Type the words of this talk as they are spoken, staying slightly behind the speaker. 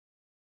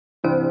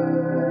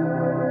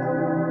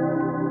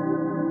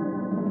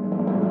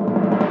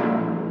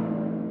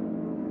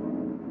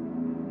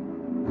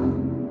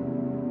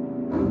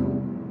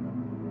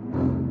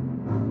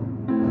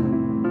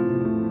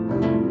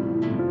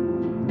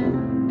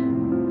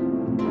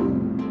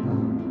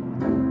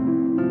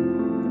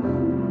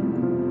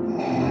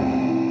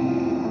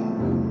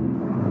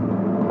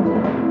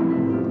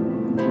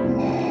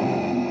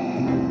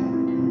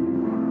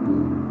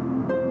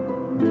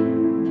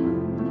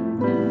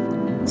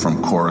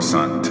From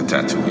Coruscant to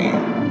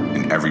Tatooine,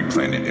 and every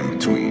planet in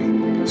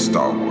between,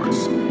 Star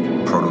Wars,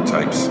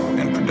 prototypes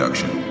and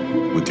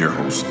production, with your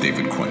host,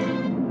 David Quinn.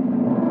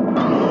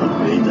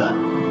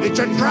 Vader. It's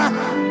a trap!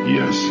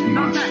 Yes,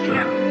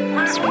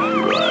 master.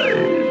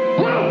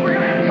 Whoa, we're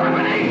gonna have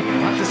company!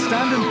 Have to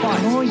stand and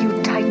fight. The more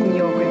you tighten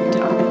your grip,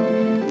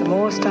 Tom, the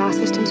more star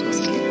systems will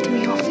slip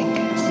through your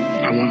fingers.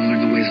 I want to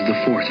learn the ways of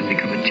the Force and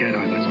become a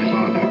Jedi like my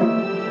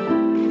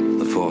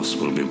father. The Force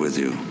will be with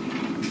you,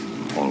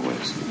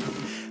 always.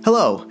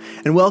 Hello,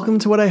 and welcome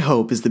to what I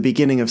hope is the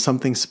beginning of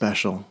something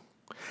special.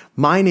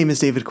 My name is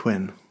David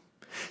Quinn.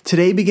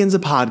 Today begins a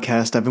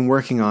podcast I've been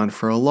working on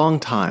for a long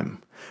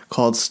time,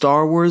 called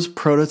Star Wars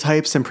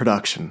Prototypes and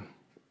Production.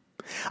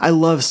 I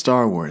love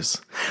Star Wars.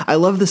 I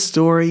love the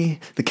story,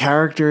 the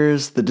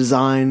characters, the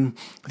design,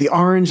 the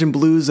orange and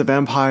blues of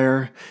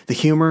Empire, the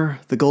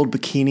humor, the gold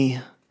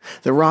bikini,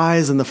 the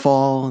rise and the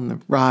fall, and the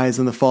rise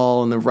and the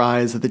fall, and the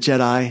rise of the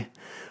Jedi.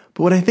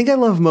 But what I think I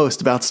love most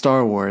about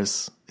Star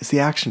Wars is the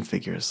action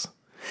figures.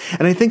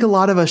 And I think a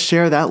lot of us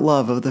share that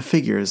love of the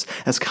figures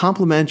as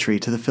complementary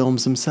to the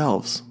films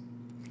themselves.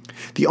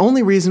 The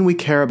only reason we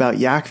care about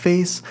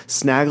Yakface,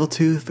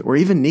 Snaggletooth, or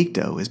even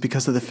Nikto is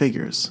because of the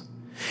figures.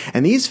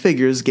 And these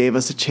figures gave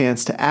us a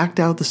chance to act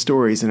out the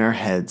stories in our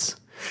heads,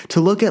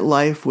 to look at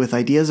life with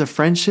ideas of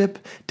friendship,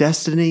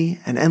 destiny,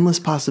 and endless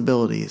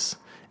possibilities,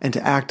 and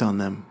to act on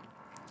them.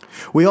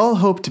 We all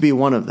hope to be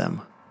one of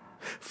them.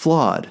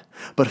 Flawed,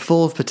 but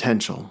full of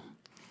potential.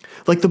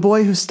 Like the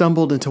boy who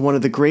stumbled into one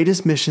of the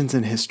greatest missions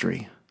in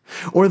history,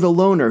 or the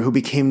loner who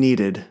became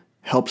needed,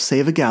 helped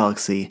save a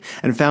galaxy,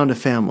 and found a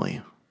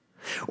family,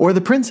 or the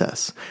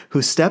princess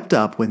who stepped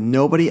up when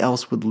nobody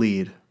else would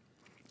lead.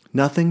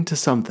 Nothing to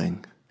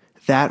something.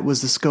 That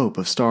was the scope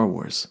of Star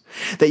Wars.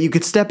 That you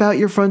could step out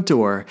your front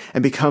door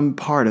and become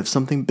part of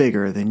something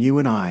bigger than you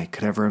and I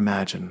could ever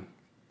imagine.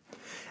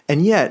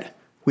 And yet,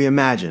 we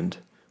imagined.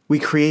 We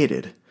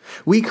created.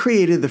 We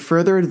created the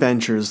further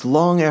adventures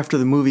long after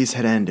the movies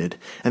had ended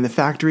and the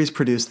factories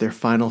produced their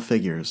final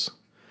figures.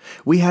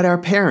 We had our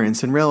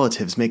parents and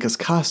relatives make us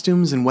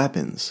costumes and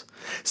weapons.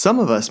 Some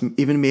of us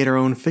even made our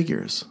own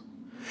figures.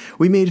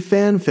 We made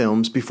fan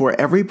films before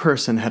every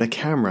person had a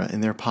camera in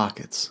their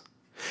pockets.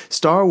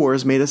 Star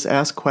Wars made us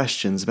ask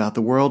questions about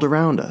the world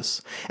around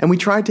us, and we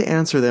tried to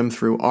answer them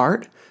through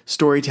art,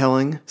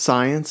 storytelling,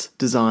 science,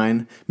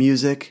 design,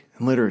 music,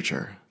 and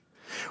literature.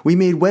 We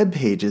made web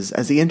pages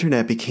as the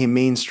internet became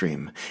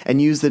mainstream and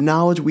used the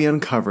knowledge we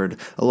uncovered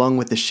along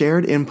with the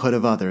shared input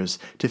of others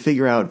to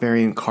figure out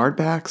variant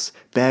cardbacks,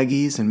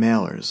 baggies, and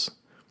mailers.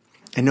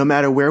 And no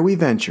matter where we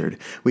ventured,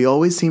 we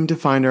always seemed to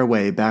find our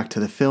way back to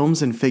the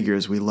films and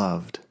figures we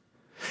loved.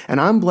 And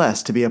I'm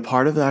blessed to be a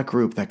part of that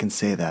group that can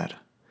say that.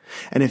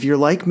 And if you're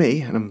like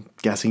me, and I'm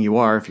guessing you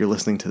are if you're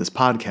listening to this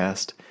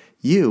podcast,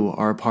 you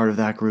are a part of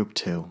that group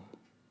too.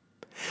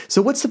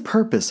 So what's the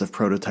purpose of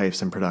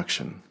prototypes and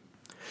production?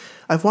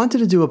 I've wanted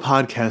to do a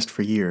podcast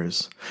for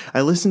years.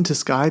 I listened to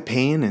Skye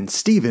Payne and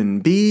Stephen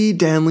B.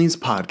 Danley's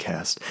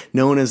podcast,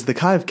 known as the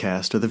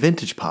Kivecast or the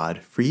Vintage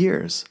Pod, for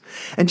years,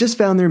 and just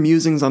found their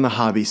musings on the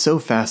hobby so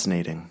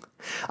fascinating.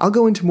 I'll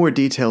go into more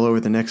detail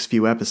over the next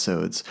few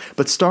episodes,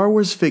 but Star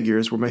Wars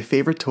figures were my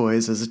favorite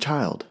toys as a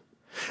child.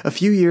 A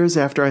few years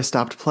after I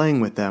stopped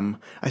playing with them,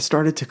 I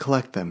started to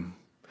collect them.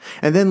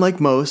 And then, like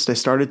most, I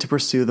started to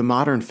pursue the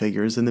modern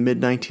figures in the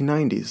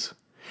mid-1990s.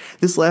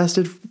 This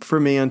lasted for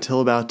me until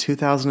about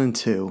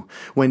 2002,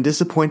 when,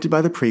 disappointed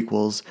by the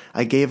prequels,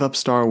 I gave up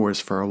Star Wars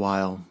for a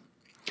while.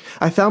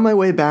 I found my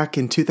way back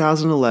in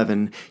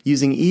 2011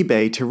 using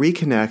eBay to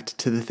reconnect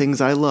to the things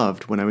I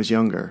loved when I was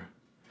younger.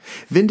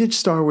 Vintage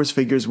Star Wars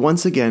figures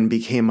once again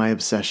became my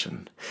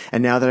obsession,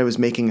 and now that I was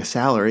making a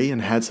salary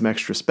and had some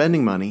extra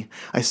spending money,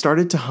 I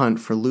started to hunt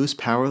for loose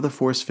Power of the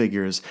Force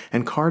figures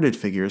and carded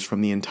figures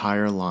from the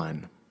entire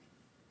line.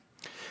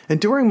 And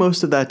during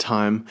most of that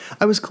time,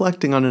 I was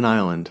collecting on an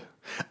island.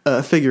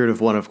 A figurative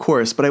one, of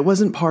course, but I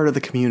wasn't part of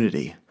the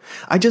community.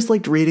 I just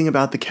liked reading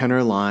about the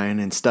Kenner line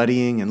and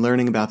studying and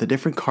learning about the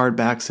different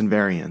cardbacks and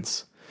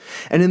variants.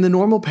 And in the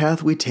normal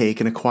path we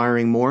take in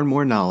acquiring more and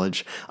more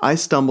knowledge, I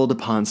stumbled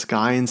upon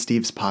Skye and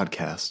Steve's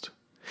podcast.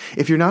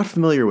 If you're not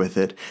familiar with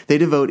it, they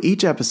devote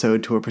each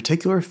episode to a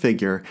particular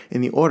figure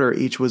in the order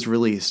each was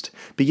released,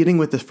 beginning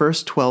with the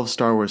first 12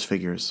 Star Wars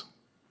figures.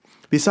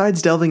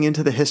 Besides delving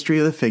into the history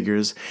of the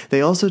figures,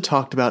 they also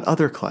talked about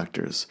other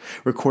collectors,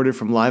 recorded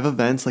from live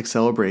events like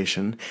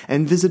Celebration,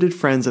 and visited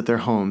friends at their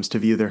homes to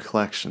view their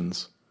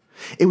collections.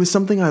 It was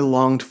something I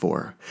longed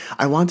for.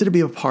 I wanted to be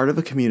a part of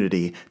a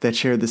community that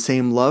shared the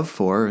same love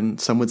for, and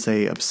some would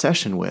say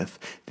obsession with,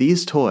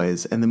 these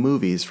toys and the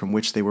movies from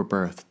which they were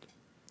birthed.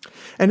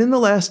 And in the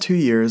last 2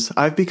 years,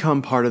 I've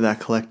become part of that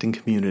collecting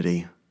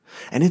community.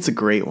 And it's a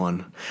great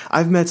one.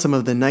 I've met some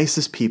of the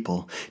nicest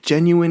people,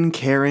 genuine,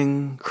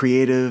 caring,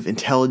 creative,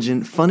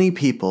 intelligent, funny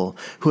people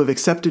who have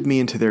accepted me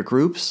into their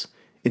groups,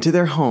 into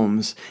their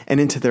homes, and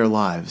into their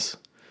lives.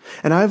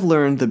 And I've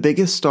learned the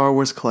biggest Star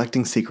Wars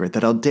collecting secret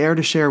that I'll dare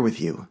to share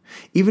with you,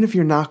 even if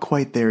you're not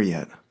quite there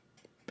yet.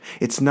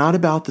 It's not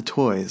about the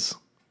toys,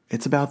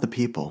 it's about the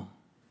people.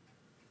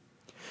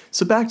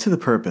 So back to the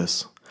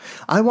purpose.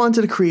 I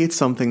wanted to create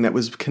something that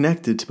was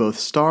connected to both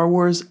Star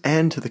Wars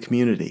and to the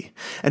community,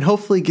 and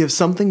hopefully give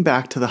something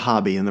back to the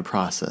hobby in the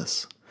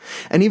process.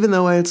 And even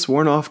though I had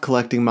sworn off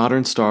collecting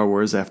modern Star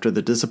Wars after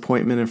the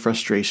disappointment and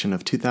frustration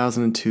of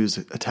 2002's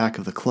Attack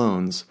of the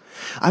Clones,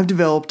 I've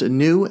developed a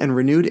new and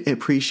renewed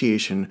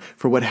appreciation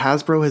for what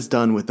Hasbro has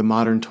done with the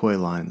modern toy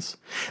lines,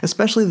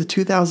 especially the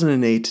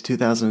 2008 to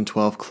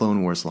 2012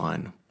 Clone Wars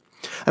line.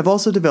 I've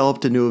also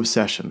developed a new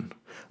obsession: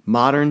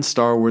 modern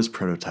Star Wars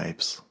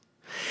prototypes.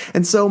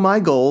 And so my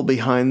goal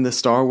behind the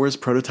Star Wars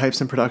Prototypes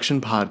in Production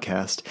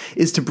podcast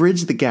is to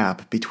bridge the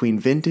gap between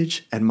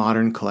vintage and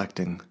modern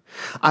collecting.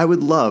 I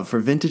would love for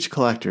vintage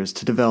collectors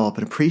to develop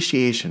an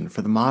appreciation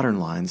for the modern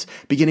lines,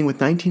 beginning with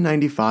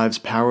 1995's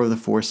Power of the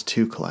Force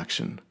 2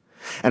 collection.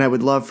 And I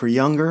would love for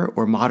younger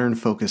or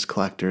modern-focused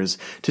collectors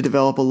to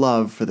develop a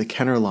love for the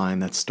Kenner line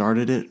that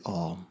started it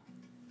all.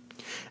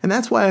 And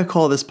that's why I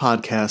call this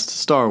podcast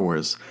Star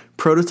Wars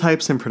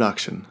Prototypes in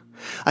Production.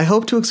 I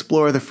hope to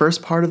explore the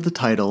first part of the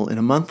title in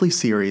a monthly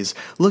series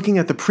looking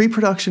at the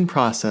pre-production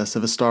process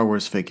of a Star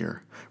Wars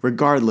figure,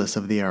 regardless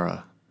of the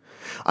era.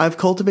 I've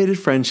cultivated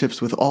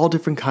friendships with all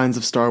different kinds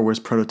of Star Wars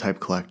prototype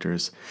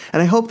collectors,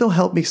 and I hope they'll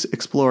help me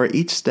explore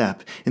each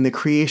step in the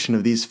creation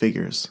of these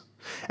figures.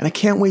 And I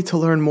can't wait to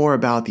learn more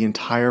about the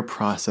entire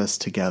process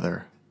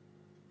together.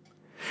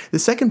 The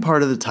second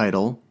part of the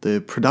title,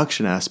 the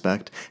production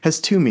aspect, has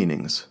two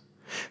meanings.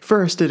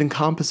 First, it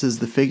encompasses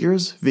the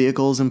figures,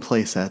 vehicles, and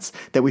playsets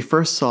that we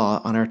first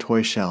saw on our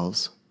toy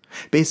shelves.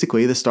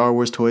 Basically, the Star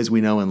Wars toys we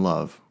know and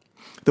love.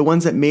 The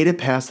ones that made it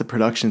past the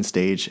production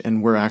stage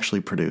and were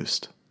actually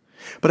produced.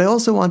 But I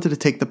also wanted to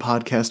take the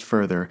podcast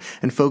further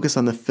and focus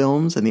on the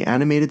films and the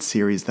animated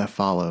series that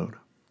followed.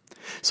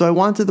 So I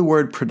wanted the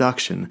word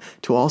production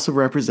to also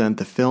represent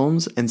the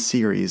films and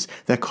series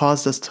that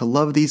caused us to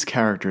love these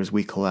characters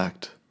we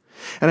collect.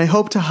 And I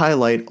hope to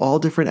highlight all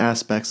different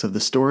aspects of the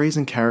stories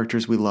and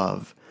characters we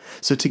love,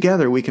 so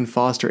together we can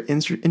foster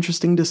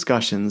interesting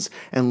discussions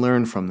and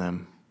learn from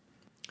them.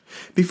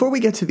 Before we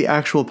get to the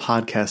actual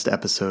podcast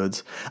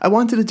episodes, I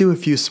wanted to do a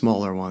few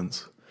smaller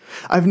ones.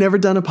 I've never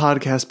done a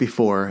podcast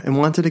before and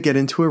wanted to get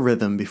into a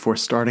rhythm before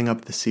starting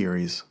up the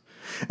series.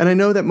 And I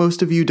know that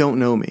most of you don't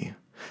know me,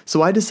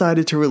 so I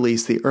decided to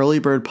release the Early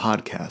Bird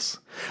Podcasts,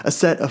 a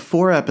set of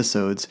 4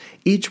 episodes,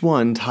 each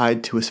one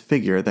tied to a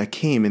figure that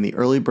came in the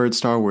Early Bird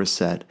Star Wars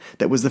set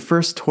that was the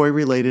first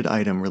toy-related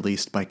item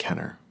released by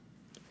Kenner.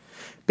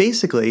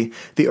 Basically,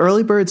 the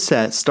Early Bird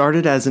set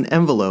started as an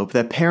envelope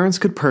that parents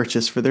could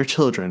purchase for their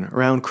children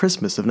around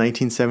Christmas of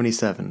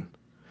 1977.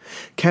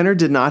 Kenner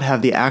did not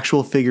have the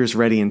actual figures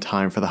ready in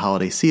time for the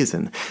holiday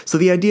season, so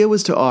the idea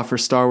was to offer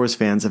Star Wars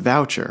fans a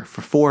voucher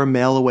for 4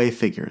 mail-away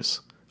figures: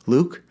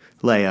 Luke,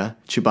 Leia,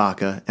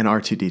 Chewbacca, and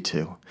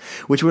R2-D2,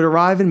 which would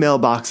arrive in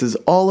mailboxes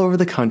all over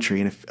the country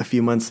a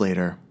few months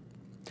later.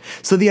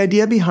 So the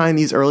idea behind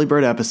these Early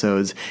Bird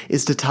episodes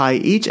is to tie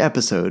each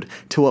episode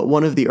to what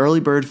one of the Early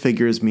Bird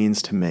figures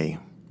means to me,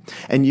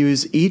 and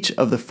use each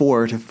of the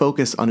 4 to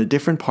focus on a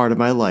different part of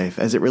my life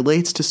as it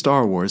relates to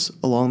Star Wars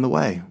along the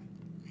way.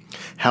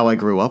 How I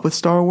grew up with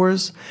Star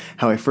Wars,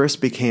 how I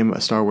first became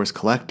a Star Wars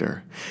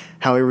collector,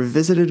 how I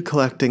revisited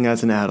collecting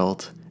as an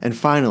adult, and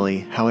finally,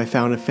 how I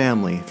found a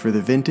family through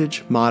the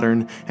vintage,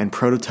 modern, and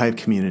prototype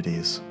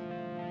communities.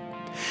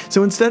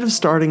 So instead of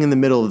starting in the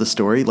middle of the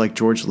story like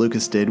George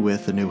Lucas did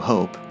with A New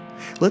Hope,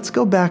 let's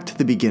go back to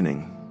the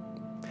beginning.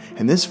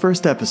 And this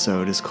first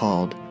episode is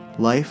called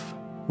Life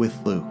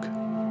with Luke.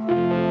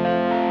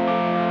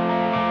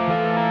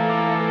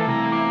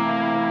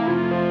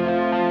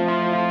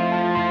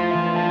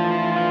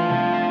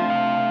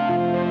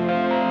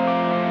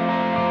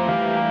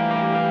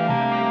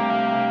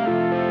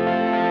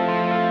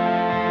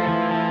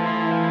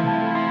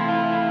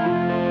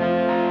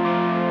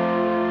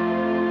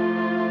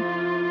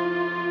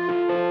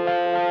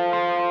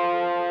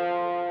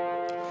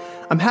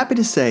 I'm happy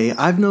to say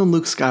I've known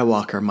Luke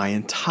Skywalker my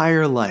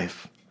entire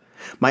life.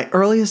 My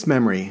earliest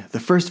memory, the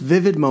first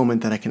vivid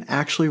moment that I can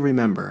actually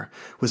remember,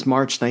 was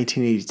March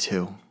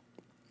 1982.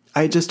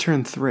 I had just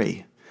turned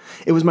 3.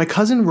 It was my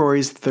cousin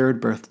Rory's 3rd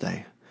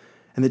birthday,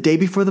 and the day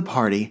before the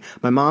party,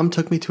 my mom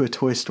took me to a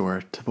toy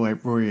store to buy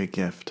Rory a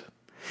gift.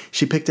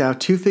 She picked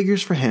out 2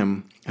 figures for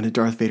him and a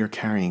Darth Vader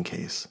carrying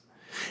case,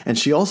 and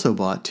she also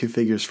bought 2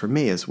 figures for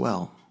me as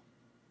well.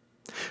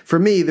 For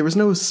me, there was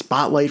no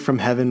spotlight from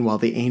heaven while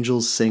the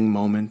angels sing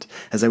moment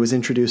as I was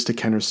introduced to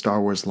Kenner's Star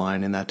Wars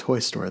line in that toy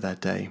store that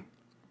day.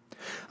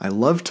 I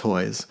love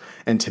toys,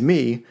 and to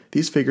me,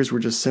 these figures were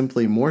just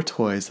simply more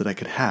toys that I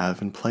could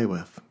have and play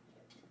with.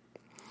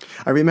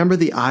 I remember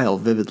the aisle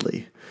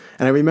vividly,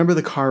 and I remember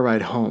the car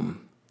ride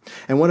home.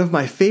 And one of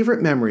my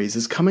favorite memories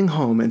is coming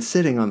home and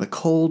sitting on the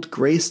cold,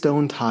 gray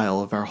stone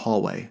tile of our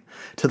hallway,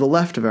 to the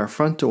left of our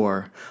front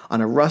door, on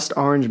a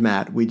rust-orange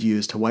mat we'd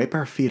use to wipe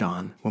our feet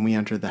on when we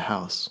entered the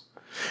house.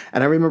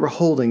 And I remember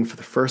holding, for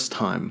the first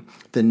time,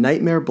 the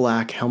nightmare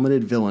black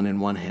helmeted villain in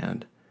one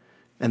hand,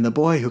 and the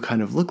boy who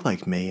kind of looked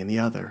like me in the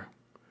other.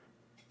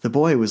 The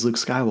boy was Luke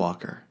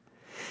Skywalker.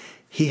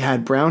 He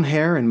had brown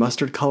hair and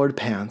mustard-colored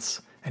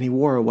pants, and he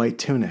wore a white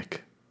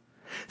tunic.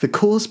 The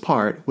coolest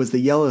part was the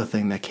yellow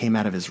thing that came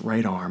out of his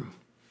right arm.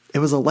 It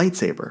was a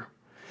lightsaber.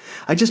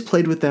 I just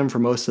played with them for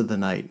most of the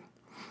night.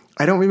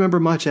 I don't remember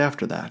much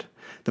after that,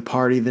 the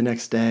party the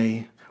next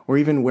day, or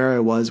even where I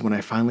was when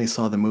I finally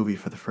saw the movie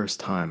for the first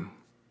time.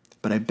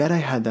 But I bet I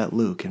had that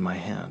Luke in my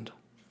hand.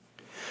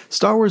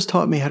 Star Wars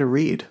taught me how to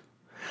read.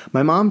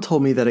 My mom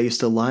told me that I used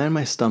to lie on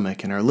my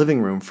stomach in our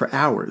living room for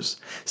hours,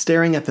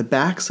 staring at the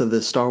backs of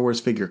the Star Wars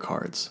figure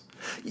cards.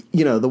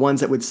 You know, the ones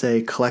that would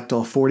say, collect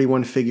all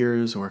 41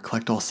 figures or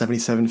collect all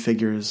 77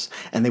 figures,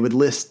 and they would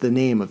list the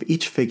name of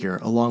each figure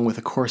along with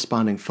a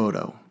corresponding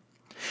photo.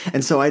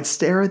 And so I'd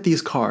stare at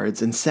these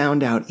cards and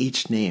sound out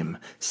each name,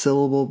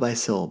 syllable by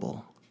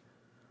syllable.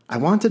 I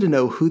wanted to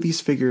know who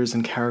these figures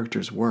and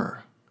characters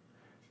were.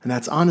 And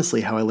that's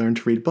honestly how I learned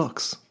to read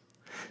books.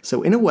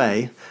 So in a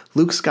way,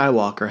 Luke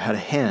Skywalker had a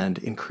hand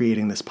in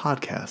creating this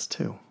podcast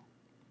too.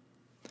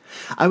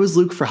 I was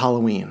Luke for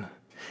Halloween,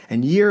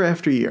 and year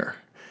after year,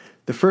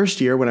 the first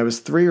year when I was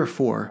 3 or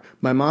 4,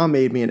 my mom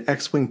made me an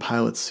X-Wing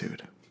pilot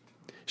suit.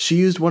 She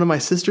used one of my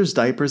sister's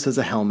diapers as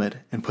a helmet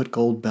and put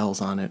gold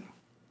bells on it.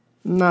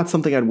 Not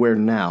something I'd wear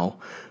now,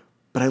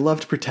 but I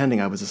loved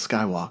pretending I was a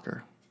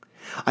Skywalker.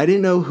 I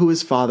didn't know who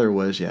his father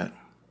was yet,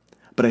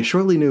 but I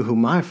surely knew who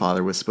my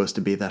father was supposed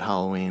to be that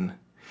Halloween.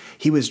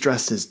 He was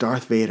dressed as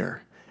Darth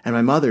Vader, and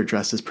my mother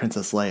dressed as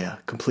Princess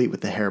Leia, complete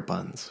with the hair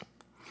buns.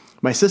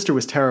 My sister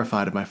was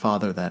terrified of my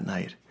father that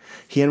night.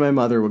 He and my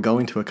mother were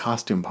going to a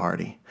costume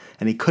party,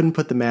 and he couldn't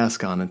put the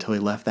mask on until he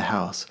left the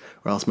house,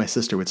 or else my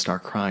sister would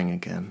start crying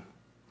again.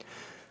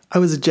 I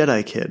was a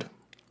Jedi kid,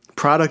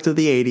 product of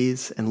the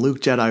 80s, and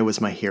Luke Jedi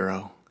was my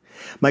hero.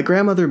 My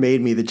grandmother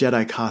made me the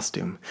Jedi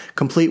costume,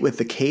 complete with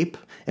the cape,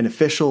 an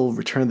official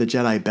Return of the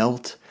Jedi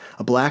belt,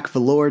 a black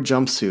velour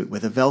jumpsuit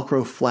with a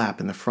Velcro flap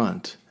in the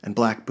front, and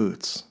black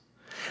boots.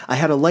 I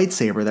had a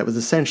lightsaber that was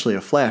essentially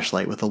a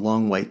flashlight with a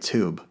long white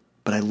tube,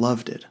 but I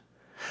loved it.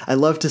 I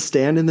loved to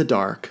stand in the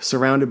dark,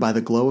 surrounded by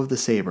the glow of the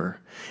saber,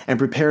 and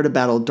prepare to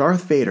battle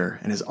Darth Vader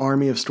and his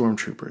army of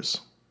stormtroopers.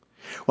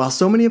 While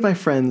so many of my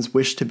friends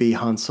wished to be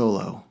Han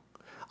Solo,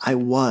 I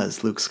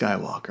was Luke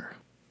Skywalker.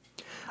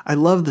 I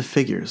love the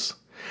figures.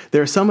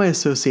 There are some I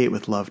associate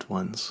with loved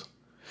ones.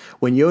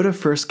 When Yoda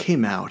first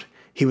came out,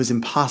 he was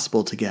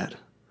impossible to get.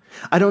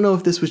 I don't know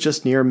if this was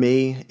just near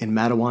me in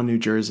Matawan, New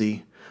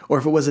Jersey, or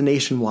if it was a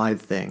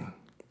nationwide thing.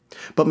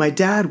 But my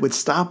dad would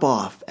stop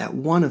off at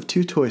one of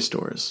 2 toy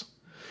stores,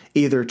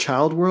 either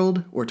Child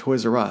World or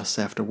Toys R Us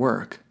after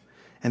work,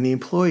 and the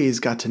employees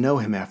got to know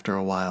him after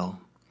a while.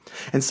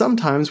 And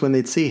sometimes when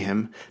they'd see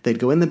him, they'd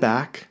go in the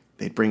back,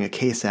 they'd bring a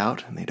case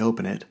out, and they'd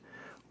open it,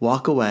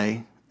 walk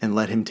away, and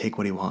let him take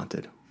what he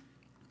wanted.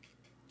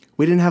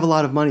 We didn't have a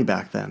lot of money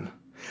back then,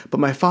 but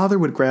my father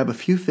would grab a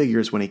few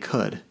figures when he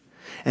could,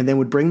 and then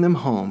would bring them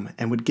home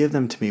and would give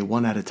them to me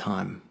one at a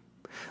time.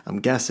 I'm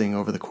guessing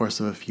over the course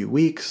of a few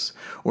weeks,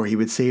 or he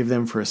would save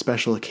them for a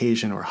special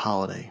occasion or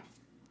holiday.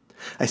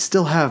 I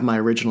still have my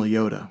original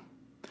Yoda.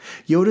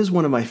 Yoda's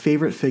one of my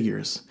favorite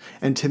figures,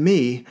 and to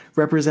me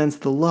represents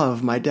the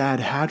love my dad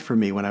had for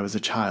me when I was a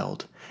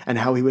child, and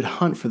how he would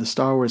hunt for the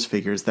Star Wars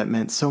figures that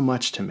meant so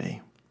much to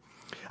me.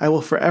 I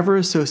will forever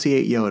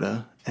associate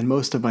Yoda, and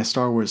most of my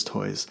Star Wars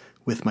toys,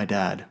 with my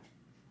dad.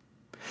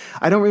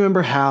 I don't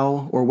remember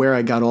how or where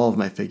I got all of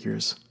my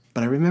figures,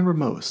 but I remember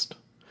most.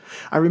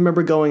 I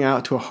remember going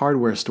out to a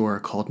hardware store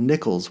called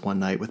Nichols one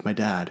night with my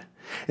dad,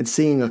 and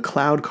seeing a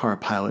Cloud Car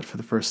pilot for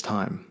the first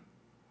time.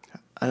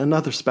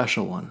 Another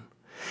special one.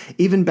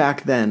 Even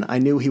back then, I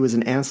knew he was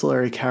an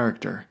ancillary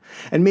character,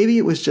 and maybe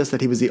it was just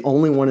that he was the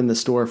only one in the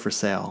store for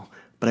sale,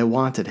 but I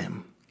wanted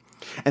him.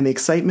 And the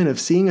excitement of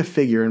seeing a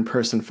figure in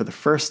person for the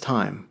first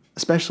time,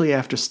 especially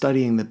after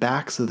studying the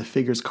backs of the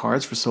figure's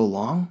cards for so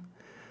long?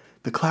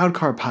 The Cloud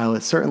Car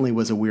pilot certainly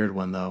was a weird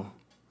one, though.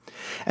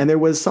 And there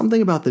was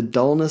something about the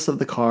dullness of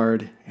the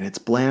card, and its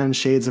bland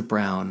shades of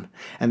brown,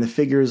 and the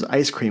figure's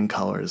ice cream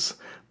colors,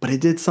 but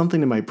it did something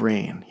to my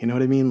brain, you know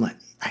what I mean? Like,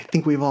 I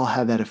think we've all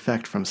had that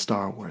effect from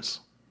Star Wars.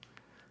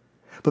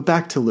 But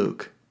back to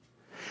Luke.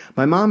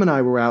 My mom and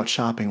I were out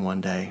shopping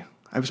one day.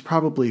 I was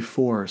probably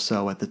 4 or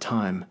so at the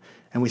time,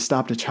 and we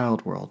stopped at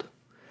Child World.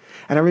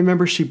 And I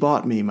remember she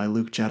bought me my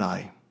Luke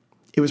Jedi.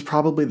 It was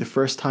probably the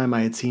first time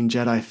I had seen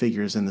Jedi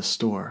figures in the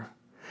store.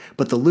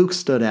 But the Luke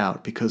stood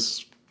out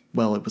because,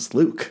 well, it was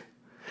Luke.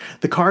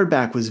 The card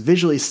back was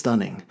visually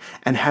stunning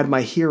and had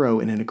my hero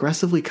in an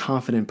aggressively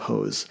confident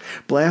pose,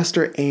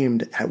 blaster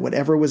aimed at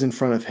whatever was in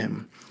front of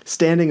him,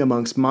 standing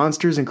amongst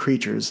monsters and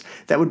creatures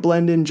that would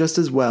blend in just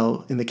as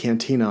well in the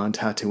cantina on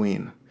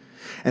Tatooine.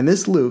 And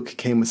this Luke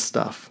came with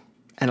stuff,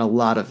 and a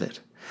lot of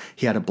it.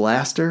 He had a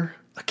blaster,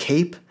 a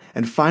cape,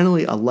 and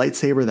finally a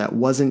lightsaber that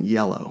wasn't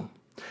yellow.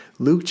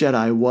 Luke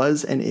Jedi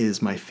was and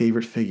is my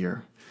favorite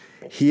figure.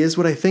 He is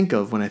what I think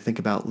of when I think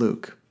about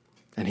Luke,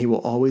 and he will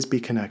always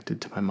be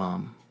connected to my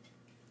mom.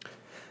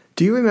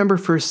 Do you remember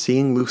first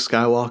seeing Luke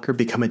Skywalker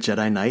become a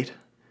Jedi Knight?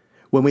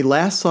 When we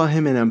last saw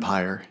him in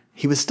Empire,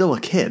 he was still a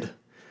kid.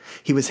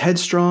 He was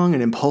headstrong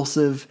and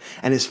impulsive,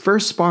 and his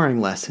first sparring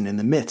lesson in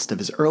the midst of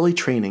his early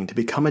training to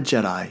become a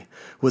Jedi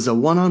was a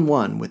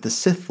one-on-one with the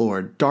Sith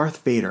Lord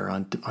Darth Vader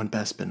on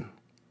Bespin.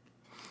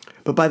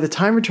 But by the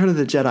time Return of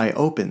the Jedi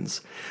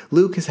opens,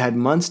 Luke has had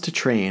months to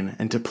train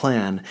and to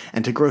plan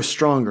and to grow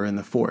stronger in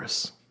the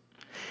Force.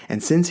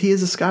 And since he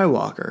is a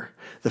Skywalker,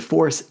 the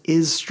Force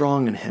is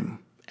strong in him,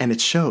 and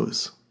it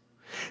shows.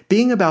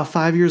 Being about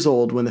 5 years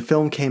old when the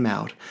film came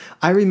out,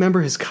 I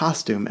remember his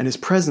costume and his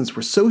presence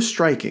were so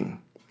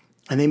striking,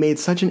 and they made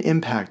such an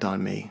impact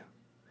on me.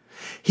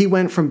 He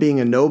went from being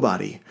a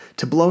nobody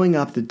to blowing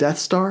up the Death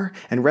Star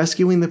and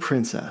rescuing the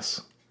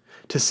princess,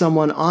 to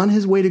someone on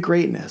his way to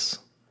greatness,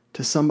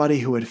 to somebody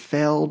who had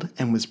failed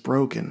and was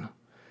broken.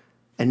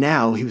 And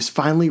now he was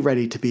finally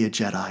ready to be a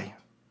Jedi.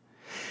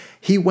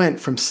 He went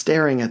from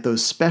staring at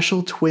those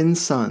special twin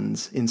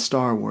suns in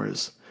Star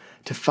Wars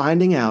to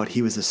finding out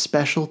he was a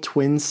special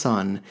twin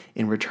sun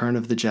in Return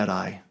of the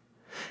Jedi.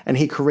 And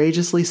he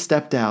courageously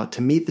stepped out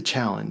to meet the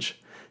challenge,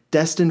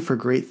 destined for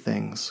great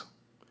things.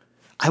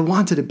 I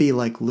wanted to be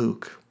like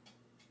Luke.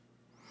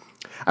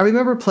 I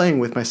remember playing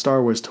with my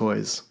Star Wars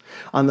toys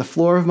on the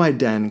floor of my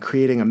den,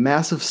 creating a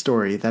massive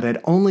story that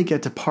I'd only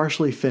get to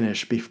partially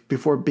finish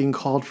before being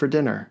called for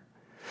dinner,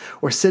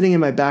 or sitting in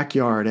my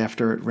backyard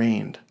after it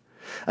rained.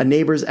 A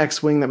neighbor's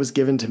X-Wing that was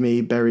given to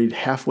me buried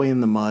halfway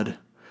in the mud.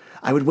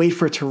 I would wait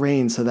for it to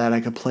rain so that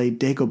I could play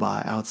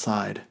Dagobah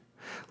outside.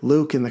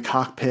 Luke in the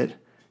cockpit,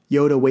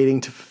 Yoda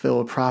waiting to fulfill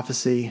a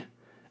prophecy,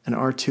 and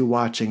R2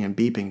 watching and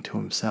beeping to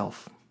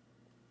himself.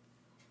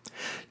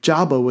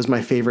 Jabba was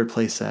my favorite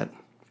playset,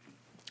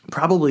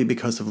 probably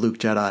because of Luke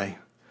Jedi.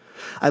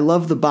 I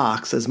loved the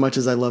box as much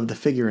as I loved the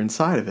figure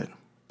inside of it.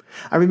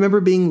 I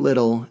remember being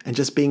little and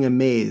just being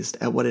amazed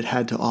at what it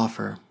had to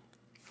offer.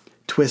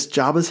 Twist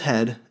Jabba's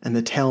head and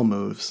the tail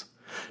moves.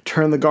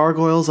 Turn the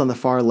gargoyles on the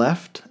far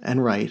left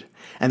and right,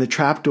 and the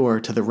trapdoor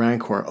to the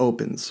Rancor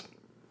opens.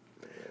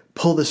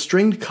 Pull the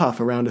stringed cuff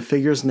around a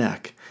figure's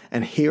neck,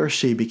 and he or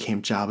she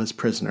became Jabba's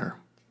prisoner.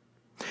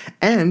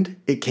 And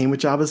it came with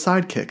Jabba's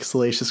sidekick,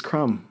 Salacious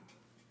Crumb.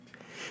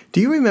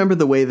 Do you remember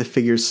the way the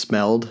figures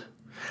smelled?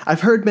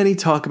 I've heard many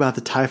talk about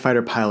the TIE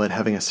Fighter pilot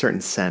having a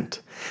certain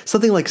scent.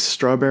 Something like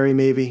strawberry,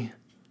 maybe.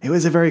 It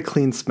was a very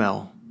clean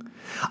smell.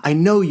 I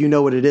know you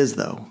know what it is,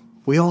 though.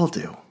 We all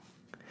do.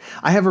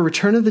 I have a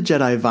Return of the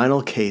Jedi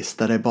vinyl case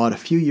that I bought a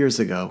few years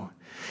ago.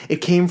 It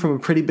came from a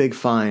pretty big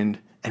find,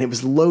 and it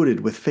was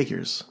loaded with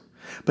figures.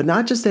 But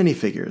not just any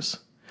figures.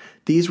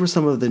 These were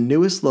some of the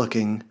newest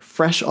looking,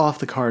 fresh off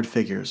the card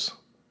figures.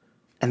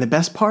 And the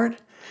best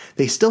part?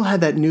 They still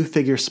had that new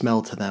figure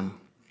smell to them.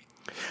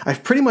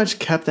 I've pretty much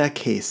kept that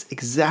case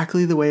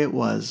exactly the way it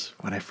was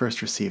when I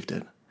first received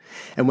it.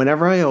 And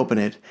whenever I open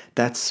it,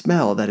 that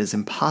smell that is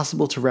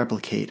impossible to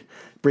replicate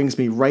brings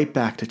me right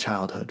back to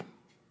childhood.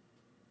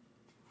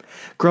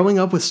 Growing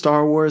up with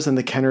Star Wars and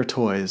the Kenner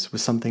toys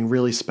was something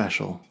really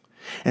special,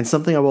 and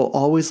something I will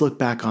always look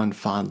back on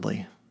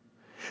fondly.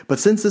 But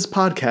since this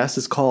podcast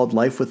is called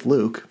Life with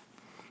Luke,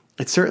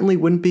 it certainly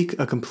wouldn't be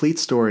a complete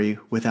story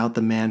without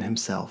the man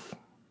himself.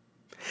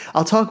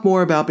 I'll talk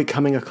more about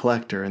becoming a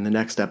collector in the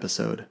next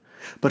episode,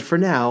 but for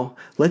now,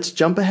 let's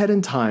jump ahead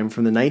in time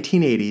from the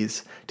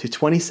 1980s to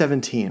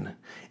 2017,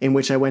 in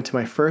which I went to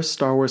my first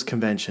Star Wars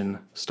convention,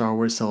 Star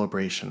Wars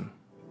Celebration.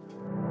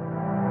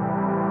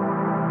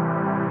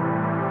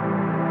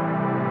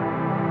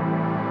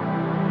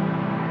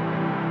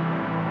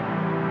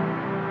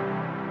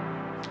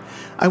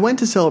 I went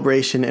to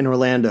Celebration in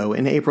Orlando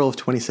in April of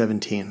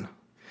 2017.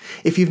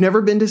 If you've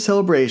never been to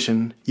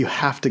Celebration, you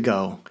have to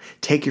go.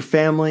 Take your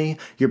family,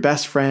 your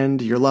best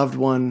friend, your loved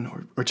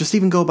one, or just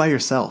even go by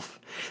yourself.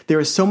 There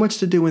is so much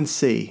to do and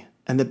see,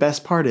 and the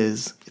best part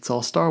is, it's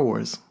all Star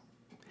Wars.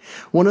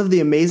 One of the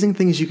amazing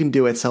things you can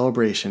do at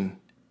Celebration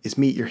is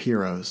meet your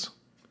heroes.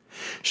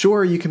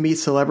 Sure, you can meet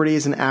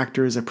celebrities and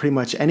actors at pretty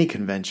much any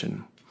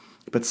convention,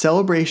 but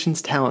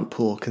Celebration's talent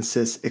pool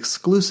consists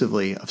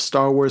exclusively of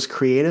Star Wars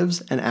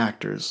creatives and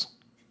actors.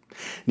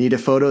 Need a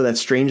photo that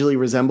strangely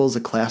resembles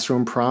a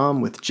classroom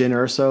prom with Jyn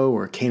Erso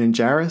or Kanan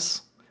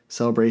Jarrus?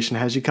 Celebration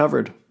has you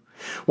covered.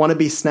 Want to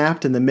be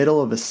snapped in the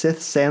middle of a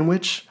Sith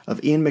sandwich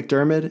of Ian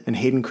McDiarmid and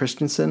Hayden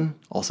Christensen,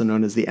 also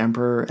known as the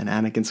Emperor and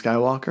Anakin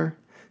Skywalker?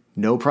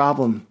 No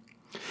problem.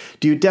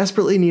 Do you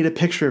desperately need a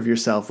picture of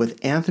yourself with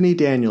Anthony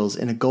Daniels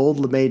in a gold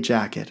lame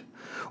jacket,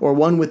 or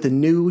one with the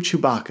new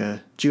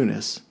Chewbacca,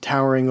 Junus,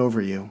 towering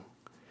over you?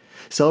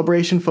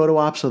 Celebration photo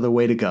ops are the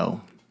way to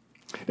go.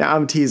 Now,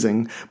 I'm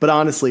teasing, but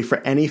honestly, for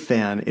any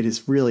fan, it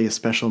is really a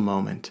special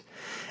moment.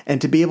 And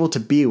to be able to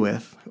be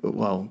with,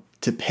 well,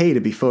 to pay to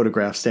be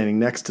photographed standing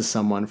next to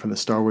someone from the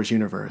Star Wars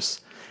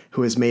universe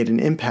who has made an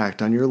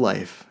impact on your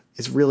life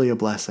is really a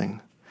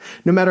blessing,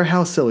 no matter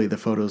how silly the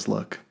photos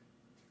look.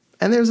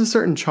 And there's a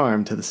certain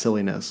charm to the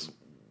silliness.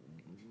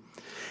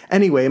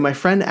 Anyway, my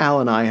friend Al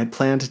and I had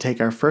planned to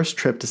take our first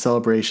trip to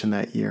Celebration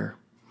that year,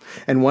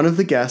 and one of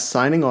the guests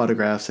signing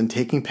autographs and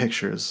taking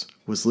pictures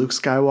was Luke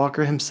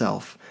Skywalker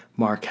himself,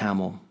 Mark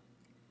Hamill.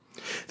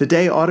 The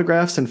day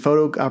autographs and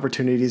photo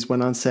opportunities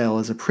went on sale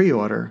as a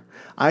pre-order,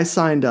 I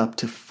signed up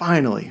to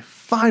finally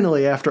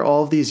finally, after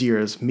all of these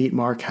years, meet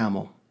Mark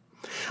Hamill.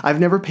 I've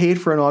never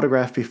paid for an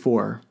autograph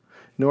before,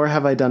 nor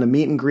have I done a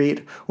meet and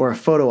greet or a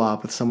photo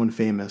op with someone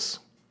famous.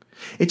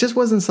 It just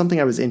wasn't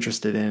something I was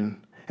interested in,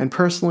 and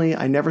personally,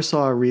 I never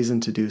saw a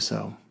reason to do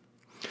so.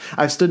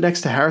 I've stood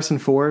next to Harrison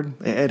Ford.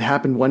 It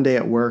happened one day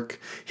at work.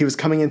 He was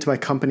coming into my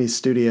company's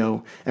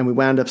studio, and we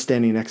wound up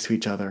standing next to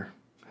each other.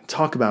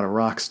 Talk about a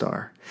rock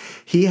star.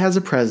 He has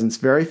a presence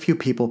very few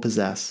people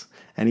possess,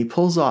 and he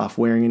pulls off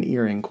wearing an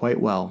earring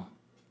quite well.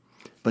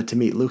 But to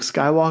meet Luke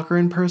Skywalker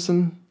in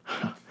person?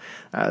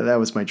 That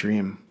was my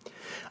dream.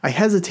 I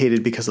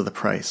hesitated because of the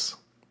price.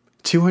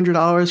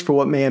 $200 for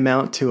what may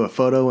amount to a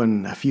photo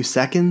in a few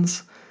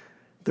seconds?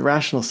 The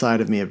rational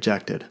side of me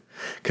objected.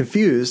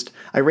 Confused,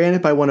 I ran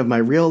it by one of my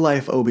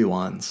real-life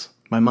Obi-Wans,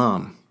 my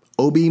mom,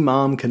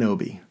 Obi-Mom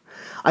Kenobi.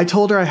 I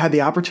told her I had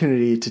the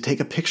opportunity to take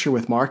a picture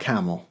with Mark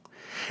Hamill,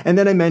 and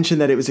then I mentioned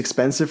that it was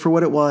expensive for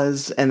what it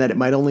was, and that it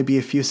might only be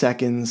a few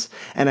seconds,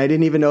 and I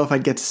didn't even know if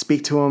I'd get to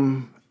speak to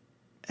him,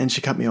 and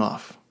she cut me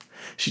off.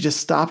 She just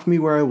stopped me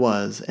where I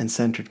was and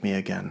centered me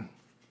again.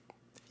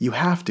 "You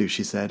have to,"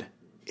 she said.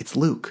 "It's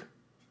Luke."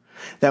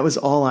 That was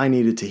all I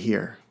needed to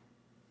hear.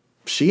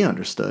 She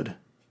understood,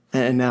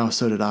 and now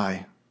so did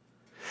I.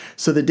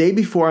 So the day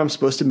before I'm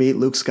supposed to meet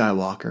Luke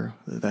Skywalker,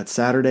 that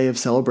Saturday of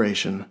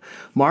celebration,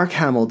 Mark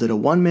Hamill did a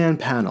one-man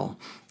panel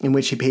in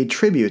which he paid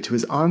tribute to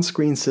his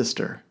on-screen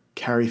sister,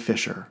 Carrie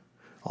Fisher,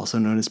 also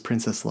known as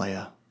Princess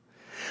Leia.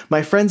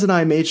 My friends and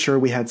I made sure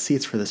we had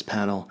seats for this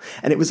panel,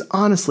 and it was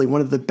honestly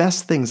one of the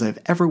best things I've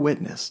ever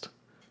witnessed.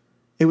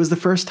 It was the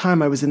first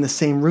time I was in the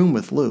same room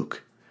with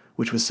Luke,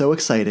 which was so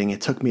exciting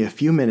it took me a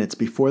few minutes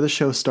before the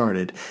show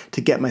started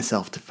to get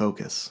myself to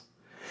focus.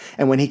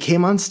 And when he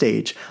came on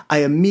stage, I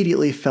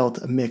immediately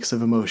felt a mix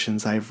of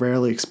emotions I have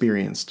rarely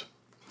experienced.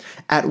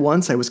 At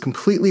once, I was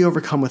completely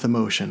overcome with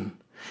emotion,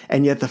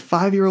 and yet the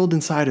 5-year-old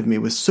inside of me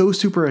was so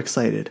super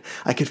excited,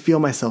 I could feel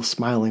myself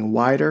smiling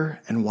wider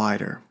and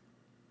wider.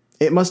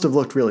 It must have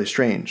looked really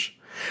strange,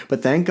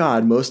 but thank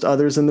God most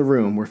others in the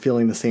room were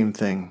feeling the same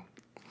thing.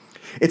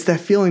 It's that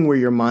feeling where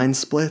your mind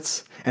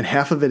splits, and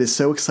half of it is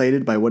so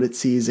excited by what it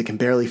sees it can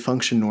barely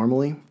function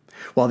normally,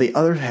 while the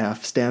other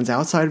half stands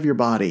outside of your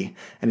body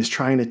and is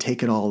trying to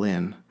take it all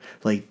in,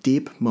 like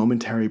deep,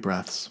 momentary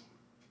breaths.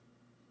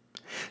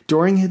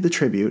 During the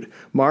tribute,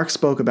 Mark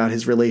spoke about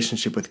his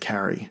relationship with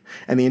Carrie,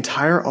 and the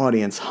entire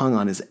audience hung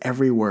on his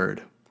every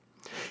word.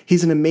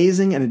 He's an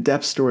amazing and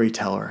adept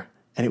storyteller,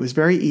 and it was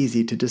very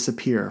easy to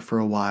disappear for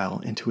a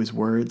while into his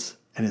words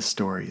and his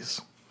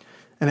stories.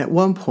 And at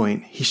one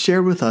point, he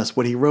shared with us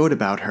what he wrote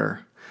about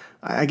her.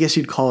 I guess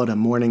you'd call it a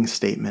mourning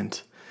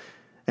statement.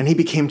 And he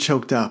became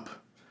choked up.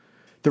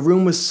 The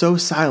room was so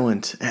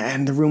silent,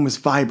 and the room was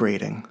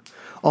vibrating,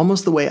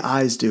 almost the way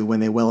eyes do when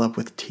they well up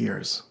with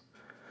tears.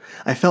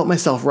 I felt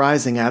myself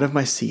rising out of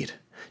my seat.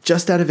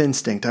 Just out of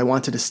instinct, I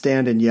wanted to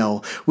stand and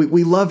yell,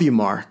 We love you,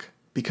 Mark,"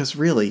 because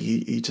really,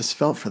 you just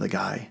felt for the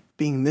guy,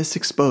 being this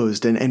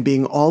exposed and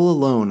being all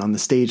alone on the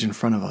stage in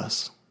front of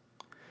us.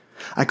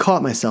 I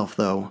caught myself,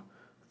 though.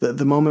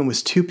 The moment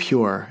was too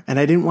pure, and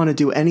I didn't want to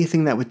do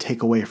anything that would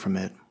take away from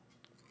it.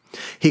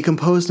 He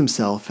composed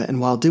himself, and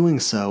while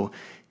doing so,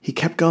 he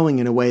kept going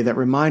in a way that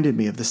reminded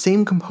me of the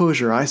same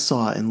composure I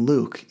saw in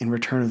Luke in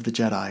Return of the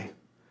Jedi.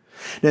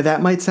 Now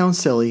that might sound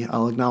silly,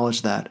 I'll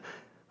acknowledge that,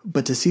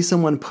 but to see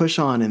someone push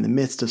on in the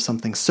midst of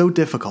something so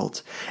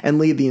difficult and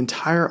lead the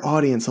entire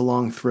audience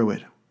along through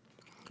it,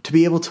 to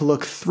be able to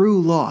look through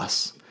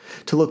loss,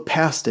 to look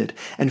past it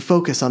and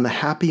focus on the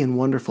happy and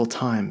wonderful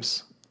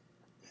times,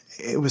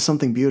 it was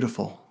something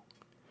beautiful.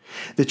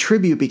 The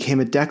tribute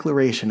became a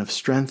declaration of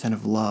strength and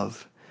of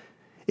love.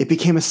 It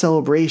became a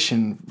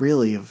celebration,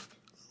 really, of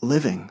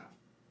living.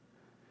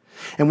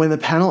 And when the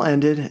panel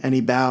ended and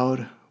he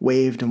bowed,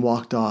 waved, and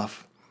walked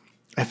off,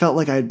 I felt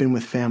like I had been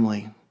with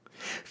family.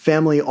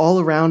 Family all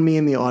around me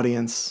in the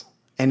audience,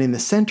 and in the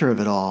center of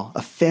it all,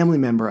 a family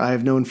member I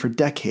have known for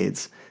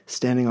decades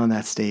standing on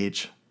that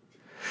stage.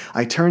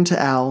 I turned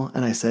to Al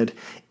and I said,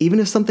 "Even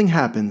if something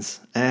happens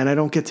and I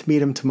don't get to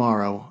meet him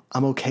tomorrow,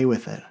 I'm okay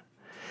with it,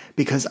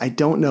 because I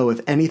don't know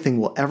if anything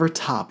will ever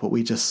top what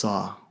we just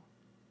saw."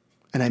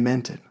 And I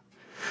meant it.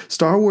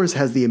 Star Wars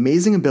has the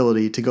amazing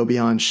ability to go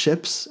beyond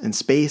ships and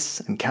space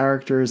and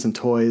characters and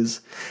toys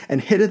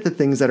and hit at the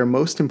things that are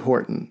most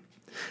important.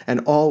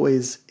 And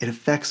always, it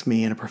affects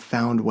me in a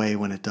profound way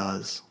when it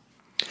does.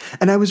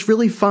 And I was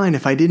really fine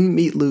if I didn't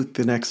meet Luke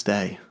the next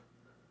day.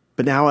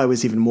 But now I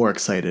was even more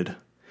excited.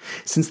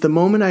 Since the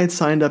moment I had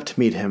signed up to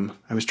meet him,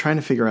 I was trying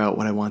to figure out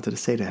what I wanted to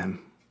say to him.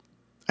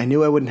 I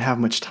knew I wouldn't have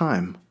much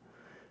time,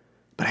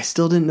 but I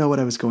still didn't know what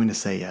I was going to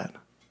say yet.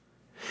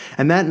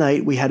 And that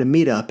night, we had a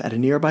meet-up at a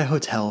nearby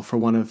hotel for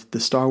one of the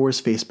Star Wars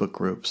Facebook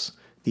groups,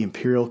 the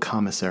Imperial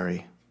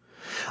Commissary.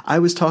 I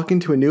was talking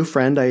to a new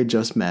friend I had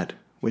just met,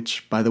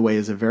 which, by the way,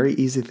 is a very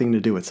easy thing to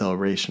do at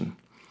Celebration.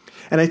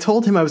 And I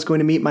told him I was going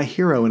to meet my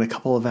hero in a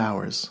couple of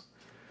hours.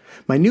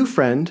 My new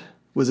friend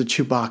was a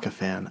Chewbacca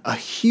fan, a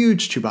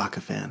huge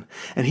Chewbacca fan,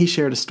 and he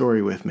shared a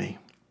story with me.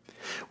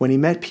 When he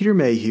met Peter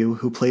Mayhew,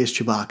 who plays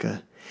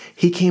Chewbacca,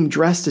 He came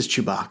dressed as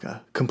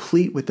Chewbacca,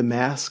 complete with the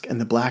mask and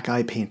the black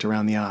eye paint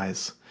around the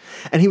eyes.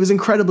 And he was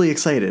incredibly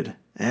excited,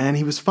 and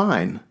he was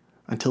fine,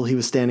 until he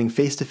was standing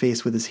face to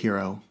face with his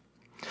hero.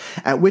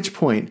 At which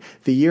point,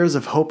 the years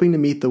of hoping to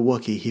meet the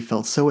Wookiee he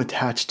felt so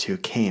attached to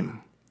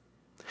came.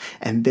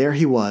 And there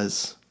he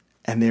was,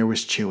 and there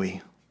was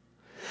Chewie.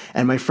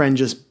 And my friend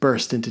just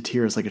burst into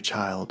tears like a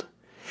child.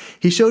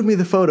 He showed me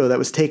the photo that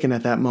was taken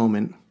at that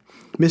moment.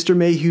 Mr.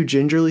 Mayhew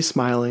gingerly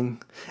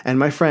smiling, and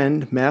my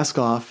friend, mask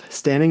off,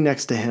 standing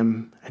next to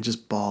him and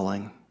just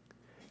bawling.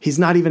 He's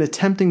not even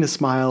attempting to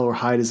smile or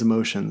hide his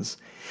emotions.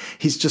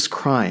 He's just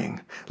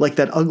crying, like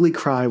that ugly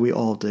cry we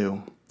all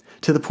do,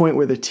 to the point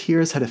where the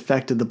tears had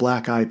affected the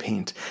black eye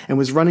paint and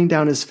was running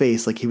down his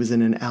face like he was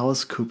in an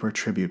Alice Cooper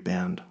tribute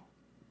band.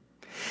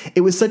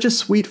 It was such a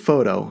sweet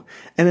photo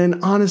and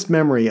an honest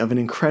memory of an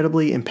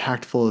incredibly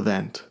impactful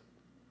event.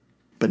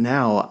 But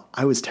now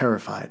I was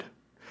terrified.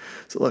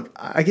 So look,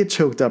 I get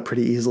choked up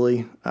pretty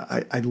easily.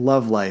 I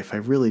love life, I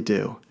really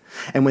do.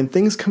 And when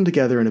things come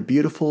together in a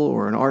beautiful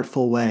or an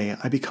artful way,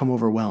 I become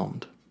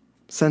overwhelmed.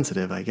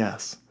 Sensitive, I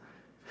guess.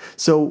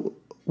 So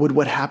would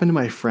what happened to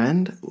my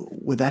friend,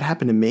 would that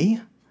happen to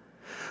me?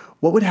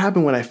 What would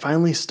happen when I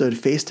finally stood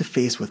face to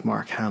face with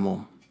Mark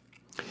Hamill?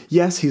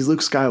 Yes, he's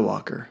Luke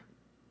Skywalker.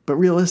 But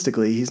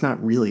realistically, he's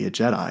not really a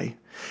Jedi.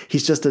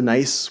 He's just a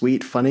nice,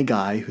 sweet, funny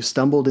guy who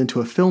stumbled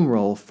into a film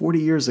role 40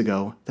 years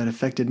ago that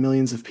affected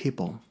millions of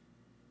people.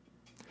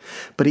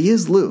 But he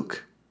is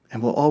Luke,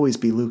 and will always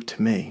be Luke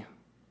to me.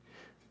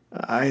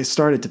 I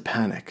started to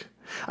panic.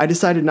 I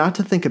decided not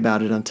to think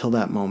about it until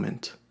that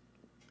moment.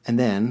 And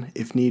then,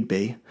 if need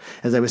be,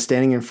 as I was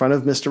standing in front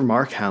of Mr.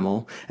 Mark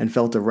Hamill and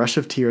felt a rush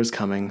of tears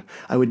coming,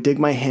 I would dig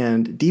my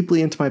hand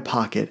deeply into my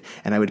pocket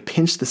and I would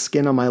pinch the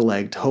skin on my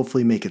leg to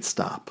hopefully make it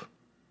stop.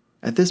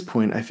 At this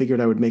point, I figured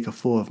I would make a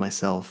fool of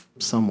myself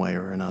some way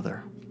or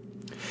another.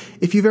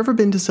 If you've ever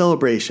been to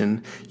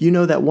Celebration, you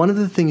know that one of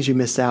the things you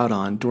miss out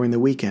on during the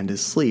weekend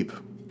is sleep.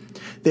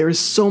 There is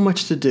so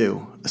much to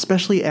do,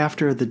 especially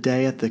after the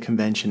day at the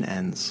convention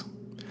ends.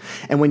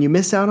 And when you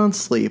miss out on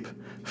sleep,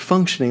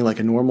 functioning like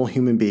a normal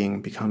human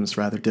being becomes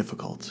rather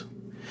difficult.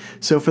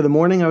 So for the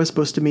morning I was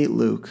supposed to meet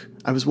Luke,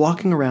 I was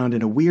walking around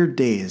in a weird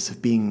daze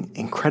of being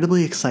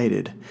incredibly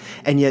excited,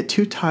 and yet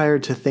too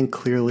tired to think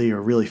clearly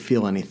or really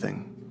feel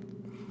anything.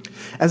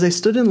 As I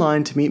stood in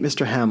line to meet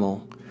Mr.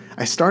 Hamill,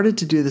 I started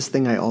to do this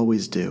thing I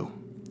always do.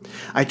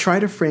 I try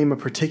to frame a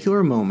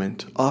particular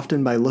moment,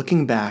 often by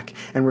looking back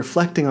and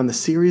reflecting on the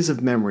series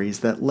of memories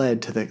that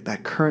led to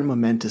that current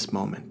momentous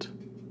moment.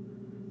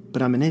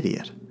 But I'm an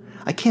idiot.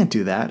 I can't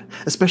do that,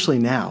 especially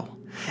now.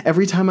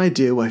 Every time I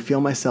do, I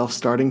feel myself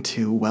starting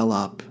to well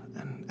up,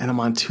 and I'm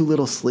on too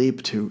little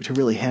sleep to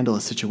really handle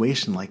a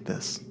situation like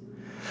this.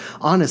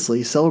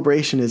 Honestly,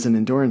 Celebration is an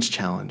endurance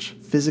challenge,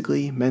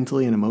 physically,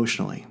 mentally, and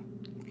emotionally.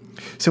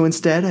 So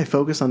instead, I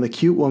focus on the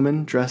cute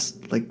woman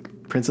dressed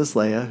like Princess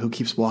Leia who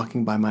keeps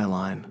walking by my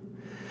line,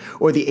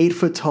 or the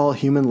 8-foot-tall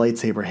human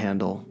lightsaber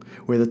handle,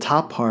 where the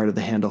top part of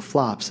the handle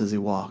flops as he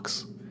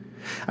walks.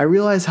 I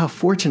realize how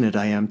fortunate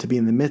I am to be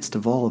in the midst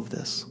of all of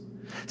this,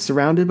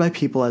 surrounded by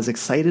people as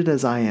excited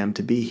as I am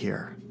to be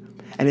here.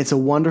 And it's a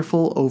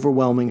wonderful,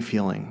 overwhelming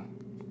feeling.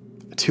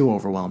 Too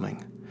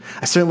overwhelming.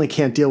 I certainly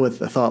can't deal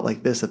with a thought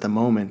like this at the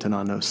moment and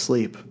on no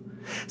sleep.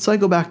 So I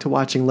go back to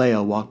watching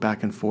Leia walk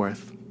back and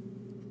forth.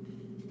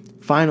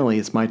 Finally,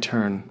 it's my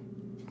turn.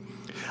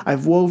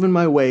 I've woven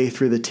my way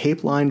through the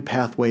tape-lined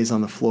pathways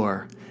on the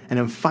floor, and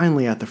am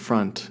finally at the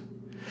front.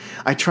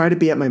 I try to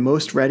be at my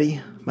most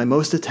ready, my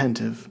most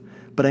attentive,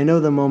 but I know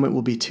the moment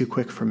will be too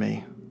quick for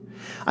me.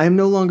 I am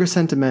no longer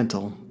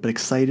sentimental, but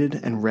excited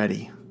and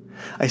ready.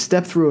 I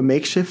step through a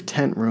makeshift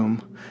tent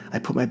room. I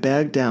put my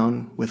bag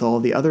down with all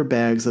the other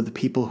bags of the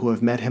people who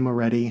have met him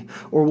already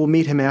or will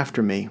meet him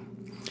after me,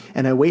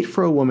 and I wait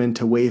for a woman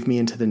to wave me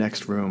into the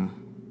next room.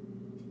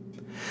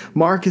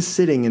 Mark is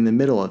sitting in the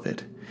middle of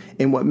it,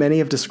 in what many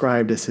have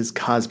described as his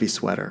Cosby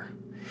sweater.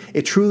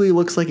 It truly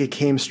looks like it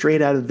came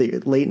straight out of the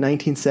late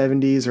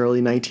 1970s,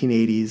 early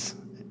 1980s,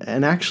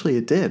 and actually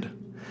it did.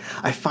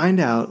 I find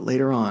out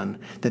later on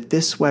that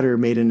this sweater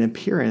made an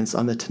appearance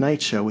on The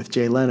Tonight Show with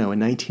Jay Leno in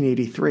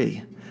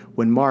 1983,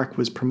 when Mark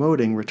was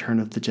promoting Return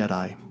of the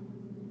Jedi.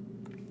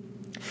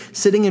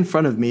 Sitting in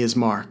front of me is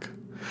Mark.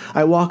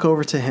 I walk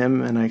over to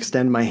him and I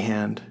extend my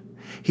hand.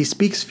 He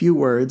speaks few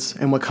words,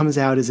 and what comes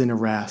out is in a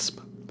rasp.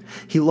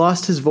 He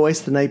lost his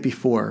voice the night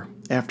before,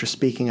 after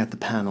speaking at the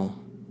panel.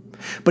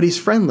 But he's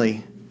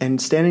friendly,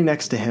 and standing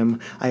next to him,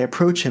 I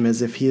approach him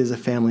as if he is a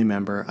family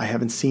member I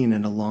haven't seen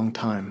in a long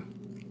time.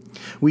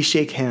 We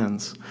shake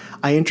hands.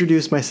 I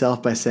introduce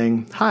myself by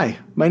saying, "Hi,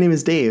 my name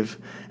is Dave,"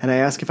 and I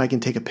ask if I can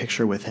take a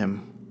picture with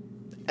him,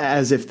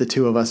 as if the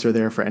two of us are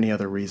there for any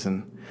other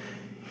reason.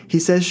 He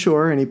says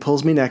sure, and he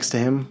pulls me next to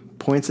him,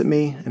 points at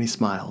me, and he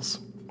smiles.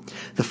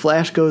 The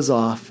flash goes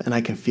off, and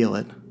I can feel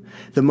it.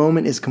 The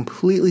moment is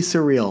completely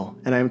surreal,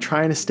 and I am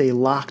trying to stay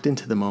locked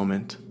into the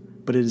moment,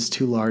 but it is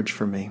too large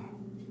for me.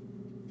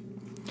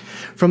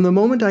 From the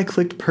moment I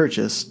clicked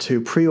purchase to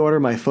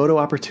pre-order my photo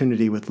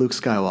opportunity with Luke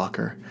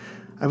Skywalker,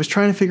 I was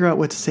trying to figure out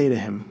what to say to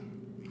him.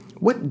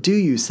 What do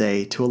you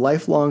say to a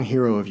lifelong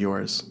hero of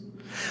yours?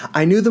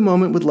 I knew the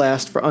moment would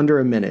last for under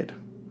a minute.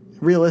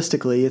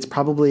 Realistically, it's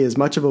probably as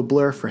much of a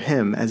blur for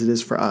him as it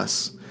is for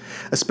us,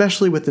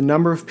 especially with the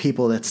number of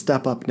people that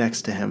step up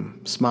next to him,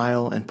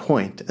 smile, and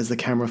point as the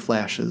camera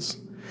flashes.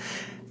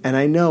 And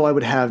I know I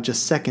would have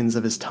just seconds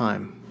of his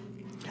time.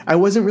 I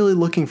wasn't really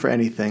looking for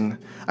anything.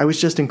 I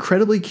was just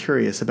incredibly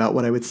curious about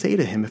what I would say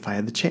to him if I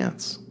had the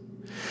chance.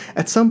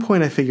 At some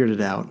point, I figured it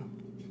out.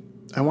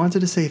 I wanted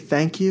to say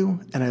thank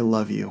you and I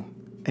love you,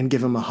 and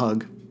give him a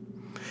hug.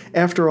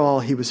 After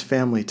all, he was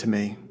family to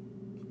me.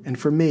 And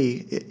for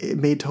me, it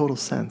made total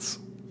sense.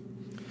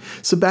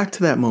 So back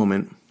to that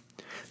moment.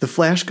 The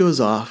flash goes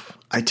off,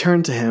 I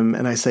turn to him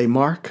and I say,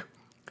 Mark,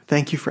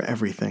 thank you for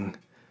everything.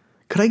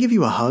 Could I give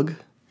you a hug?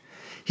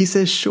 He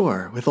says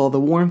sure, with all the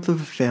warmth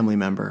of a family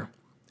member.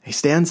 He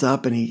stands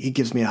up and he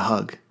gives me a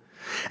hug.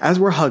 As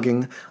we're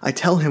hugging, I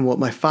tell him what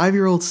my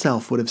 5-year-old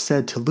self would have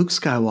said to Luke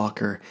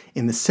Skywalker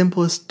in the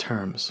simplest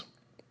terms.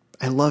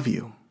 I love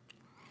you.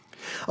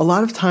 A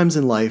lot of times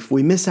in life,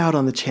 we miss out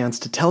on the chance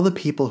to tell the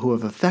people who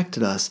have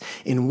affected us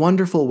in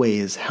wonderful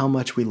ways how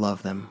much we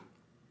love them.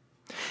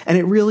 And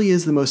it really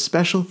is the most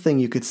special thing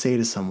you could say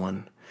to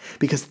someone,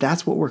 because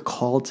that's what we're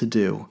called to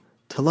do,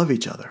 to love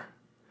each other.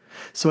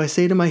 So I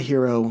say to my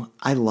hero,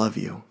 I love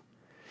you.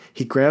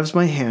 He grabs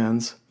my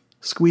hands,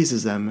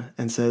 squeezes them,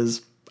 and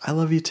says, I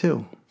love you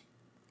too.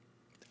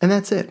 And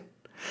that's it.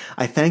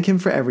 I thank him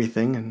for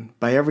everything, and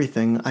by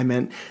everything, I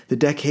meant the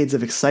decades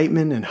of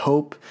excitement and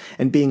hope,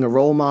 and being a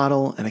role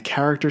model and a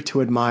character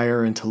to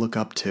admire and to look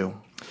up to.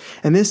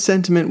 And this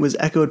sentiment was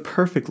echoed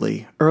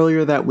perfectly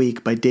earlier that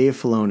week by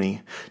Dave Filoni,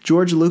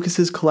 George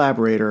Lucas's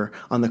collaborator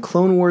on the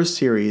Clone Wars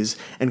series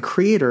and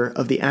creator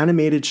of the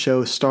animated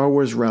show Star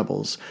Wars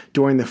Rebels,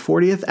 during the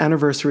 40th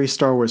anniversary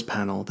Star Wars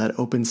panel that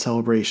opened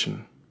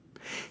Celebration.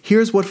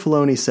 Here's what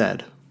Filoni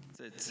said.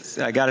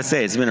 I got to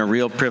say, it's been a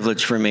real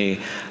privilege for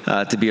me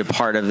to be a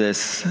part of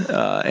this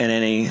in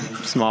any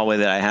small way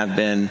that I have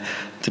been,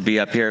 to be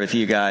up here with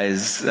you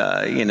guys,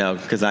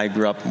 because I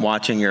grew up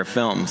watching your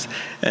films.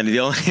 And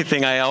the only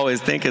thing I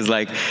always think is,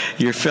 like,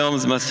 your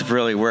films must have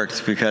really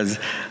worked, because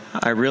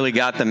I really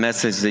got the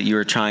message that you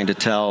were trying to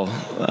tell.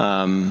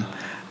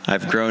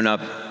 I've grown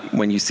up,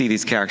 when you see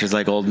these characters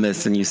like Old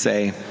Miss and you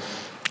say,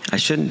 I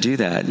shouldn't do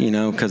that,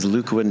 because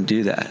Luke wouldn't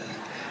do that.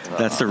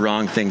 That's the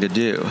wrong thing to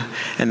do.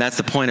 And that's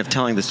the point of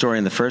telling the story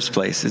in the first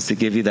place, is to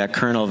give you that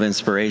kernel of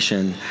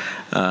inspiration.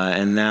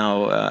 And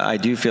now I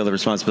do feel the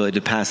responsibility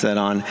to pass that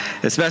on,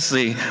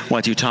 especially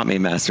what you taught me,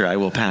 Master. I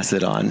will pass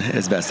it on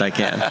as best I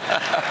can.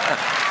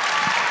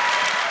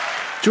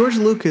 George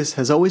Lucas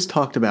has always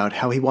talked about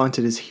how he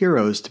wanted his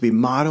heroes to be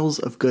models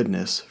of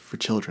goodness for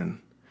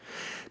children.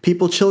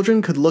 People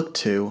children could look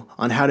to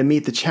on how to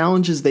meet the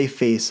challenges they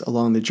face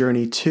along the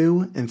journey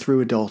to and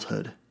through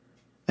adulthood.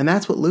 And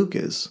that's what Luke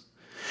is.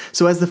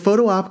 So as the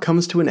photo op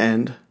comes to an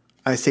end,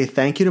 I say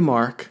thank you to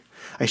Mark,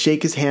 I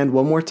shake his hand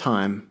one more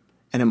time,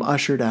 and am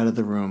ushered out of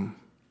the room.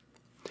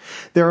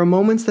 There are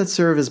moments that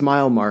serve as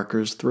mile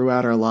markers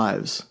throughout our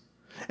lives,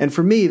 and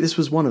for me, this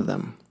was one of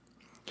them.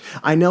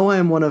 I know I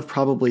am one of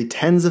probably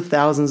tens of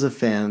thousands of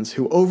fans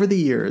who over the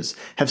years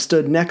have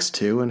stood next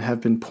to and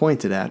have been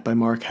pointed at by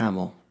Mark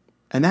Hamill,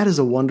 and that is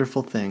a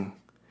wonderful thing.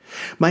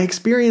 My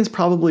experience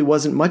probably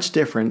wasn't much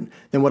different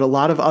than what a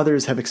lot of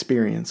others have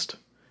experienced.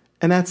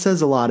 And that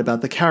says a lot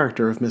about the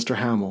character of Mr.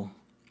 Hamill.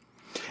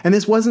 And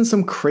this wasn't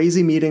some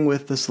crazy meeting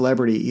with the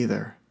celebrity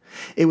either.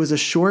 It was a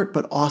short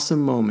but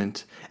awesome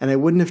moment, and I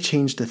wouldn't have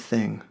changed a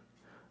thing.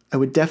 I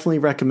would definitely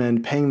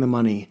recommend paying the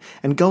money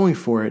and going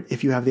for it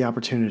if you have the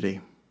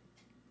opportunity.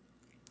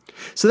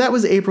 So that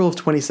was April of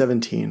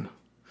 2017.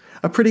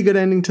 A pretty good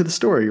ending to the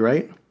story,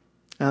 right?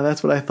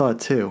 That's what I thought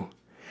too.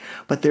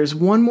 But there's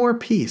one more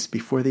piece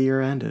before the year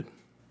ended.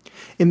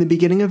 In the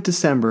beginning of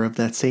December of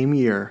that same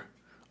year,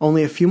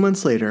 only a few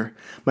months later,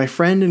 my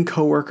friend and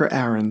coworker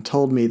Aaron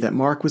told me that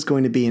Mark was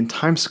going to be in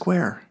Times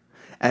Square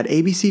at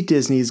ABC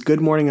Disney's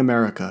Good Morning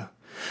America,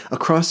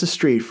 across the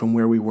street from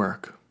where we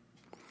work.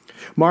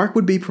 Mark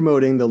would be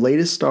promoting the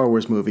latest Star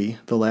Wars movie,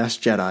 The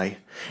Last Jedi,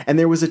 and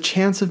there was a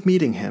chance of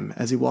meeting him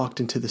as he walked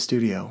into the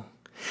studio,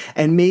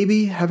 and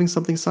maybe having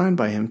something signed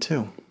by him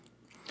too.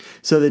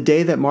 So the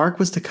day that Mark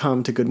was to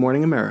come to Good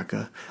Morning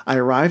America, I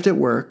arrived at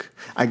work,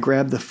 I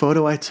grabbed the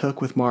photo I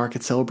took with Mark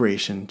at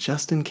Celebration,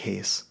 just in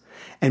case,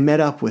 and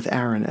met up with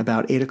Aaron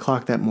about 8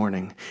 o'clock that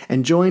morning,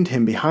 and joined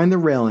him behind the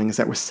railings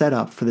that were set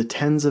up for the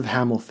tens of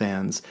Hamill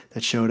fans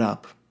that showed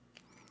up.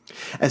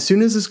 As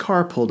soon as his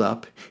car pulled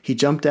up, he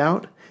jumped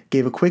out,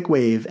 gave a quick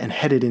wave, and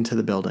headed into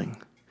the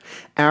building.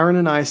 Aaron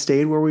and I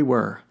stayed where we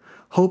were,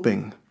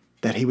 hoping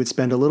that he would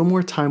spend a little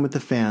more time with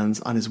the fans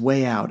on his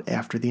way out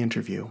after the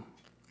interview.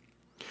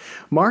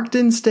 Mark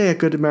didn't stay at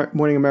Good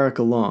Morning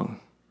America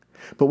long,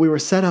 but we were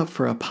set up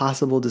for a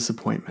possible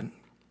disappointment.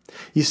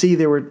 You see,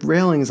 there were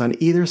railings on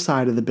either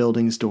side of the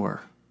building's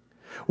door.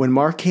 When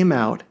Mark came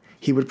out,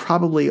 he would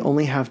probably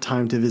only have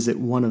time to visit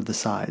one of the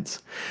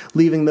sides,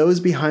 leaving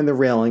those behind the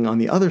railing on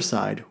the other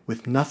side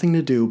with nothing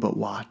to do but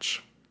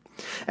watch.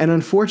 And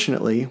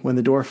unfortunately, when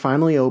the door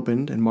finally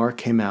opened and Mark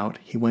came out,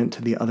 he went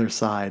to the other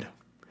side.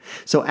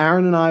 So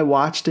Aaron and I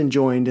watched and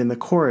joined in the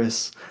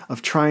chorus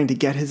of trying to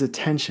get his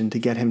attention to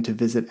get him to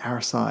visit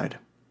our side.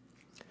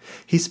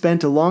 He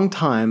spent a long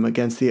time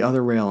against the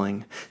other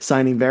railing,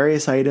 signing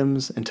various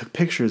items and took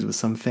pictures with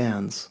some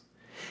fans.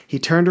 He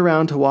turned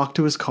around to walk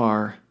to his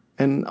car,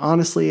 and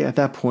honestly, at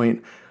that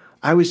point,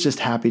 I was just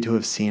happy to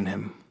have seen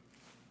him.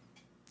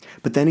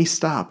 But then he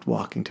stopped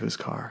walking to his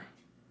car.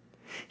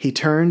 He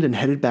turned and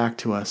headed back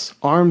to us,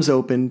 arms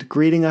opened,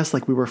 greeting us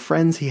like we were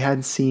friends he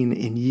hadn't seen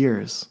in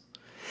years.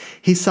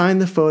 He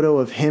signed the photo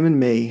of him and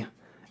me,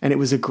 and it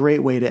was a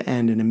great way to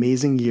end an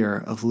amazing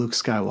year of Luke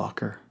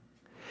Skywalker.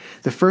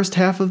 The first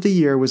half of the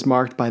year was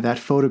marked by that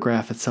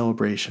photograph at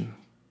Celebration.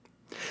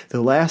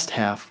 The last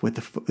half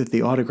with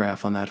the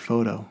autograph on that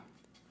photo.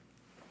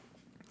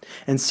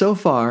 And so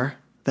far,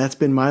 that's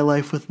been my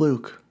life with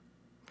Luke.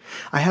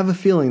 I have a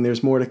feeling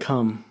there's more to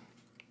come.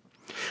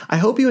 I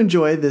hope you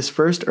enjoyed this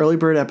first early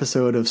bird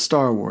episode of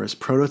Star Wars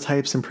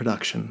Prototypes and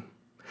Production.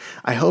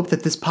 I hope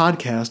that this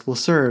podcast will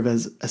serve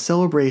as a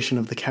celebration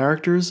of the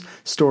characters,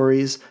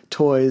 stories,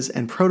 toys,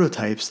 and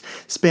prototypes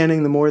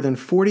spanning the more than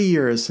 40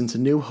 years since A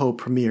New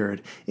Hope premiered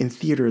in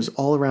theaters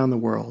all around the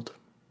world.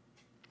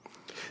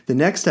 The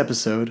next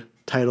episode,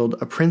 titled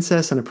A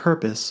Princess and a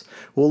Purpose,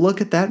 will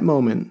look at that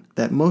moment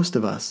that most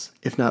of us,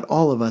 if not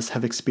all of us,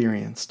 have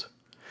experienced,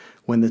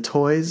 when the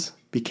toys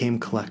became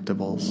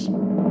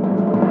collectibles.